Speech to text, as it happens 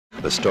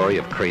The story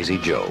of Crazy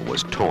Joe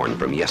was torn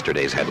from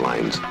yesterday's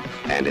headlines,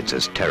 and it's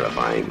as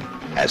terrifying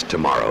as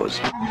tomorrow's.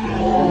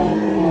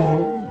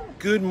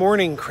 Good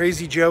morning,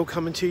 Crazy Joe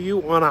coming to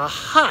you on a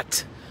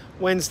hot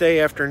Wednesday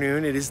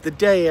afternoon. It is the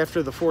day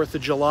after the 4th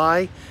of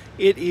July.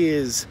 It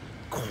is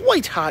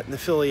quite hot in the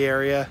Philly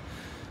area.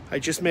 I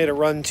just made a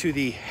run to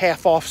the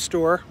Half Off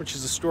store, which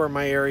is a store in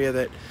my area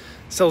that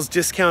sells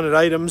discounted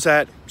items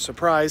at,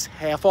 surprise,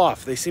 half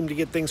off. They seem to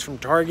get things from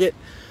Target,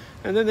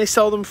 and then they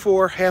sell them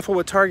for half of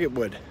what Target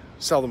would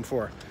sell them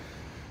for.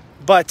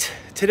 But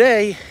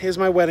today is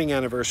my wedding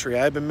anniversary.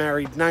 I've been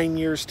married 9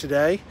 years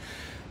today,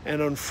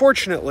 and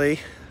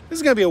unfortunately, this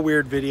is going to be a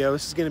weird video.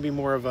 This is going to be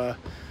more of a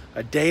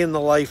day in the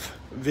life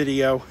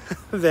video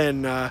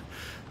than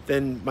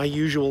my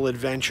usual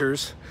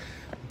adventures.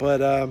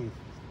 But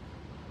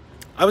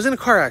I was in a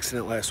car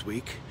accident last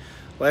week.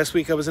 Last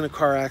week I was in a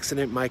car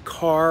accident. My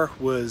car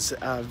was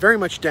very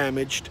much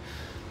damaged.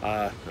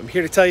 I'm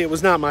here to tell you it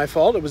was not my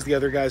fault. It was the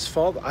other guy's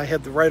fault. I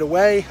had the right of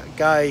way. A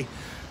guy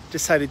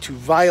decided to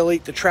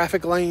violate the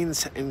traffic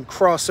lanes and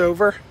cross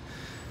over.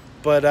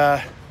 But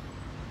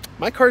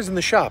my car's in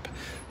the shop.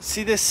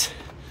 See this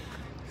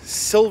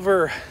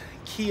silver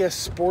Kia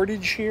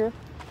Sportage here?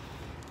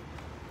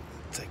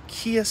 It's a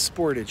Kia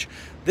Sportage.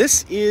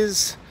 This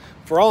is,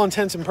 for all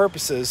intents and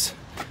purposes,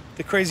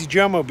 the Crazy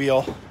Joe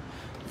mobile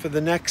for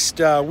the next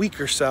week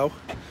or so.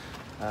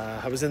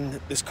 I was in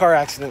this car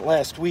accident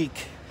last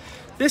week.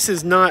 This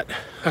is not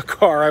a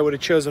car I would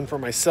have chosen for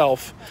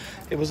myself.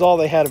 It was all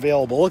they had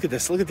available. Look at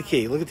this. Look at the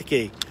key. Look at the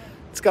key.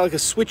 It's got like a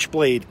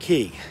switchblade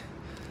key.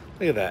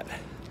 Look at that.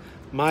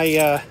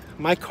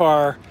 My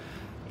car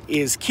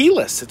is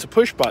keyless. It's a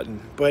push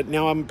button, but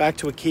now I'm back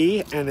to a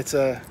key, and it's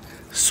a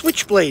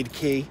switchblade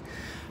key.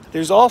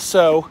 There's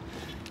also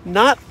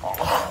not a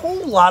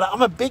whole lot of,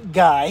 I'm a big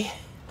guy.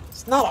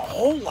 It's not a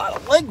whole lot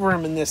of leg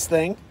room in this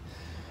thing.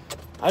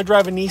 I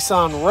drive a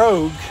Nissan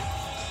Rogue.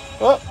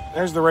 Oh,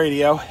 there's the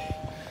radio.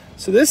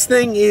 So this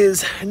thing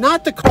is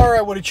not the car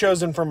I would have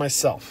chosen for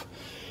myself.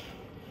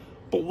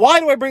 But why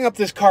do I bring up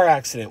this car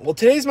accident? Well,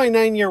 today's my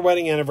 9-year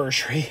wedding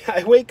anniversary.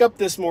 I wake up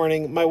this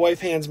morning, my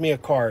wife hands me a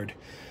card,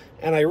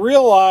 and I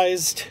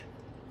realized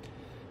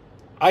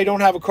I don't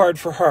have a card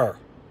for her.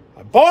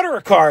 I bought her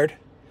a card,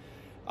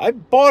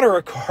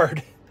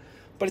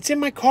 but it's in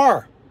my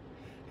car.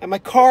 And my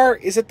car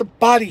is at the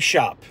body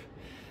shop.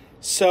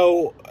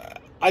 So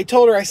I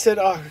told her, I said,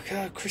 oh,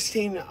 God,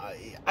 Christine,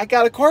 I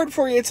got a card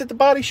for you. It's at the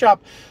body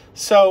shop.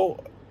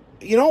 So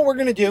you know what we're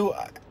going to do?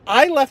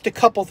 I left a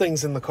couple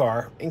things in the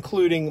car,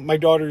 including my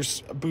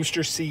daughter's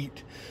booster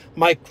seat,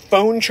 my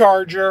phone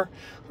charger,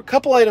 a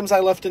couple items I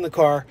left in the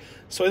car.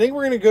 So I think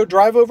we're going to go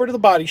drive over to the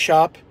body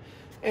shop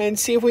and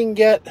see if we can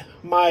get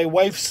my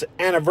wife's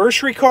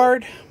anniversary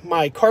card,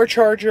 my car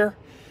charger,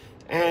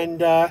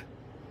 and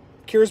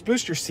Kira's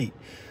booster seat.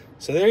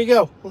 So there you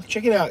go. Well,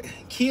 check it out.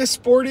 Kia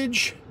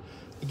Sportage.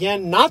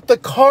 Again, not the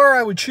car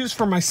I would choose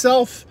for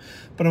myself,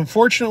 but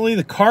unfortunately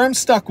the car I'm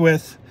stuck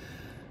with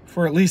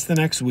for at least the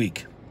next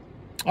week.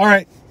 All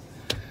right,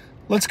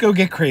 let's go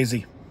get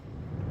crazy.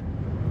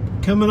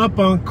 Coming up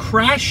on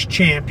Crash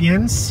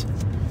Champions.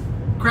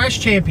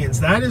 Crash Champions,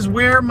 that is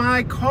where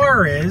my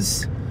car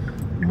is.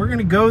 We're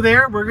gonna go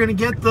there. We're gonna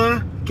get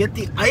the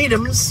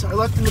items I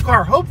left in the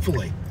car.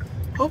 Hopefully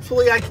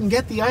I can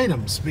get the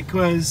items,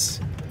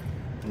 because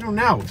I don't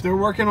know if they're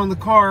working on the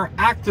car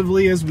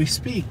actively as we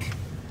speak.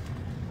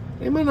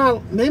 They may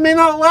not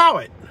allow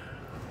it.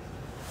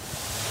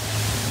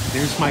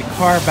 There's my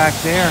car back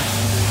there.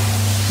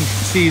 You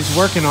can see he's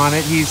working on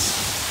it.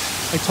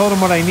 I told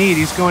him what I need.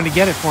 He's going to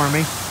get it for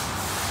me.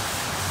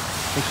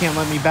 They can't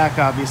let me back,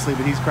 obviously,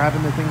 but he's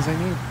grabbing the things I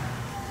need.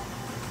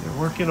 They're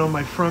working on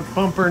my front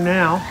bumper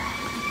now,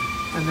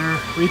 and they're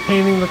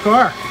repainting the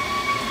car.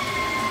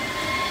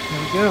 There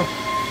we go.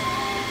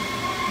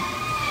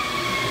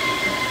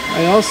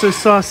 I also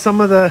saw some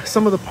of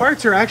the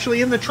parts are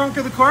actually in the trunk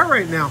of the car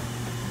right now.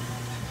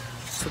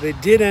 So they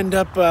did end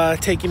up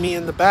taking me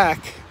in the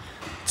back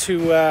to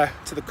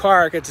the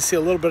car. I got to see a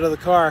little bit of the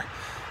car.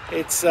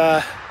 It's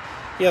yeah,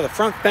 the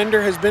front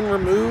fender has been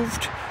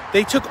removed.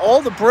 They took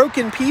all the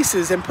broken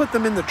pieces and put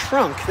them in the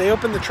trunk. They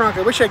opened the trunk.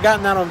 I wish I'd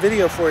gotten that on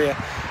video for you.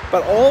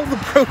 But all the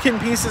broken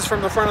pieces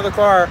from the front of the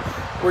car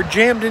were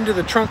jammed into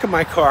the trunk of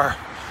my car.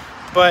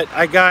 But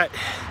I got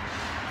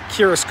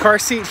Kira's car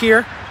seat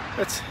here.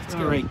 Let's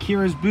all right,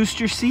 Kira's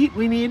booster seat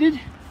we needed.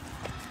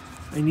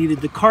 I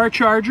needed the car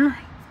charger.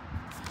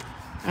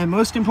 And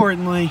most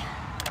importantly,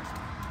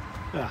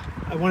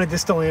 I wanted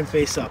this to land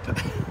face up.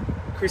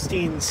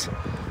 Christine's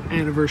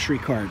anniversary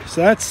card.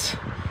 So that's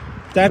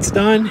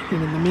done.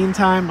 And in the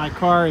meantime, my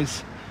car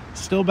is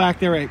still back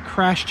there at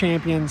Crash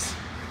Champions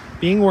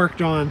being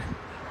worked on.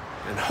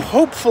 And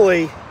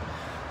hopefully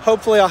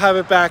I'll have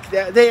it back.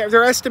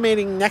 They're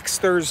estimating next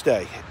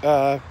Thursday,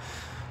 a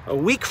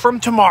week from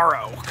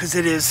tomorrow, because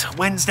it is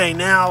Wednesday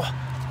now.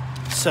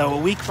 So a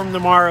week from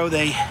tomorrow,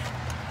 they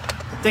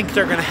think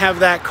they're going to have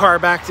that car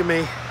back to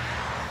me.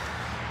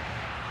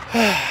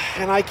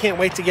 And I can't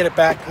wait to get it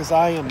back, because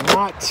I am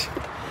not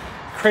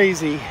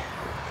crazy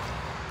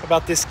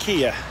about this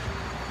Kia.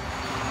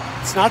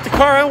 It's not the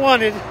car I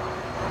wanted.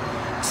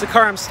 It's the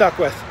car I'm stuck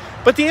with.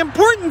 But the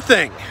important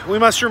thing, we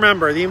must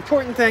remember, the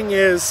important thing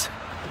is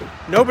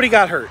nobody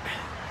got hurt.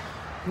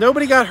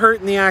 Nobody got hurt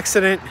in the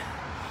accident.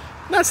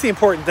 That's the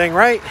important thing,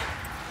 right?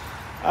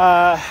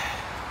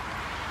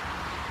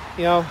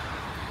 You know,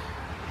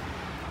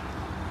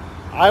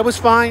 I was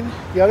fine.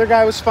 The other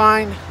guy was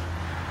fine.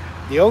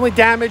 The only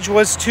damage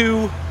was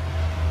to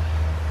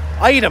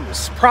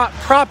items,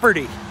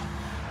 property.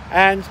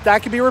 And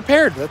that can be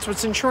repaired. That's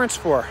what insurance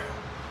for.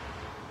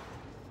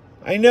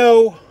 I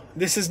know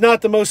this is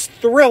not the most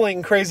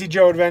thrilling Crazy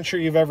Joe adventure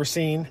you've ever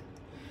seen,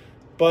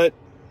 but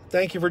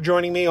thank you for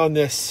joining me on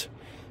this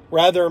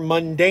rather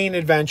mundane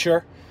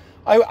adventure.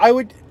 I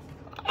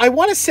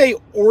want to say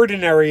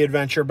ordinary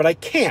adventure, but I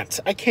can't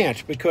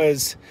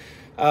because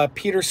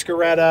Peter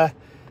Scaretta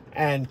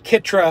and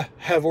Kitra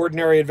have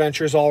ordinary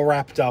adventures all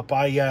wrapped up.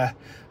 I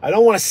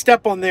don't want to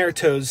step on their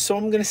toes, so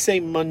I'm going to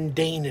say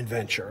mundane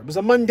adventure. It was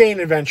a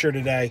mundane adventure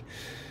today,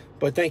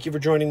 but thank you for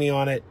joining me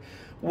on it.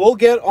 We'll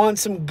get on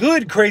some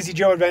good Crazy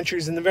Joe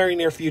adventures in the very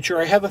near future.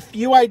 I have a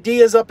few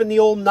ideas up in the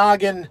old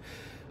noggin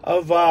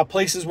of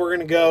places we're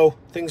going to go,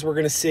 things we're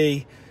going to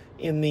see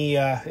in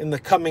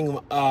the coming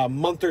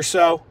month or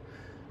so.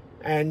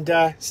 And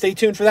stay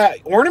tuned for that.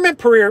 Ornament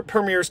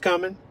premiere's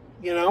coming.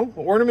 You know,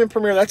 ornament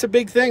premiere, that's a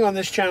big thing on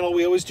this channel.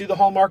 We always do the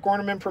Hallmark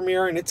ornament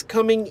premiere, and it's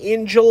coming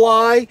in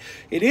July.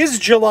 It is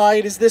July.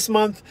 It is this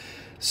month.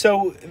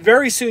 So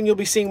very soon you'll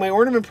be seeing my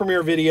ornament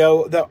premiere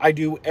video that I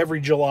do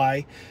every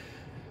July.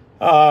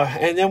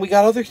 And then we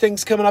got other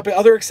things coming up,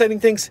 other exciting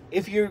things.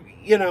 If you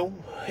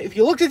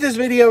looked at this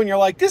video and you're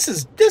like, this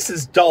is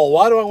dull.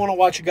 Why do I want to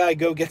watch a guy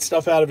go get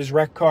stuff out of his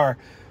wrecked car?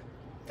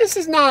 This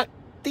is not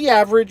the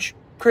average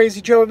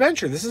Crazy Joe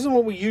adventure. This isn't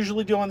what we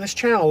usually do on this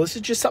channel. This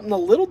is just something a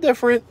little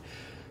different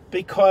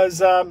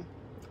because we're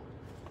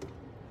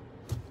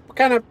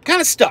kind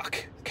of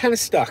stuck,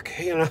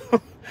 you know,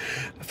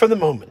 for the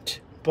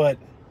moment. But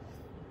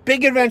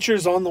big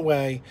adventures on the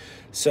way.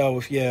 So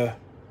if you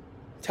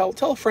tell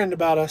a friend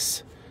about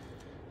us,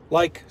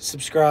 like,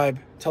 subscribe,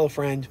 tell a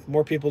friend,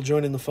 more people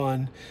join in the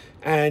fun.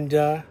 And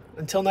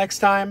until next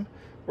time,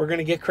 we're going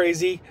to get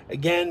crazy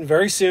again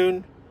very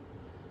soon.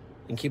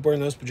 And keep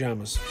wearing those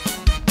pajamas.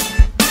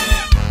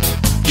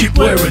 Keep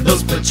wearing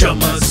those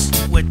pajamas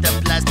with the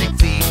plastic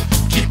feet.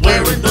 Keep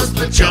wearing those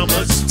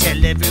pajamas.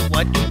 Tell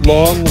everyone you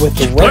Long with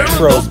the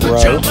retro, bro.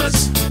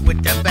 Pajamas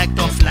with the back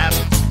door flap.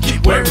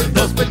 Keep wearing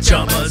those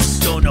pajamas.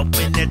 Don't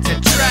open, it's a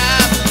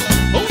trap.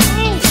 Oh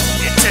no,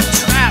 it's a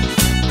trap.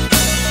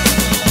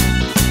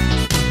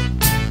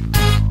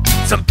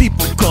 Some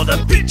people call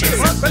them bitches.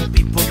 Some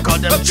people call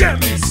them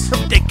jammies.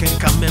 They can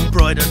come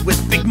embroidered with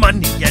big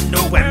money and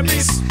no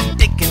whammies.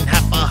 They can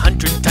have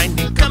 100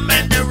 tiny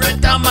commander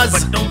damas.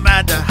 But no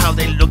matter how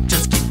they look,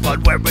 just keep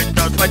on wearing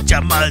those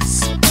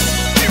pajamas.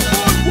 Keep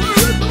on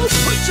wearing those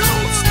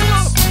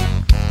pajamas.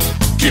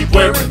 Keep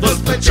wearing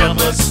those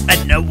pajamas.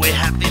 And now we're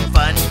having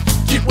fun.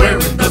 Keep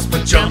wearing those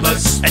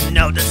pajamas. And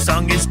now the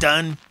song is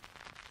done.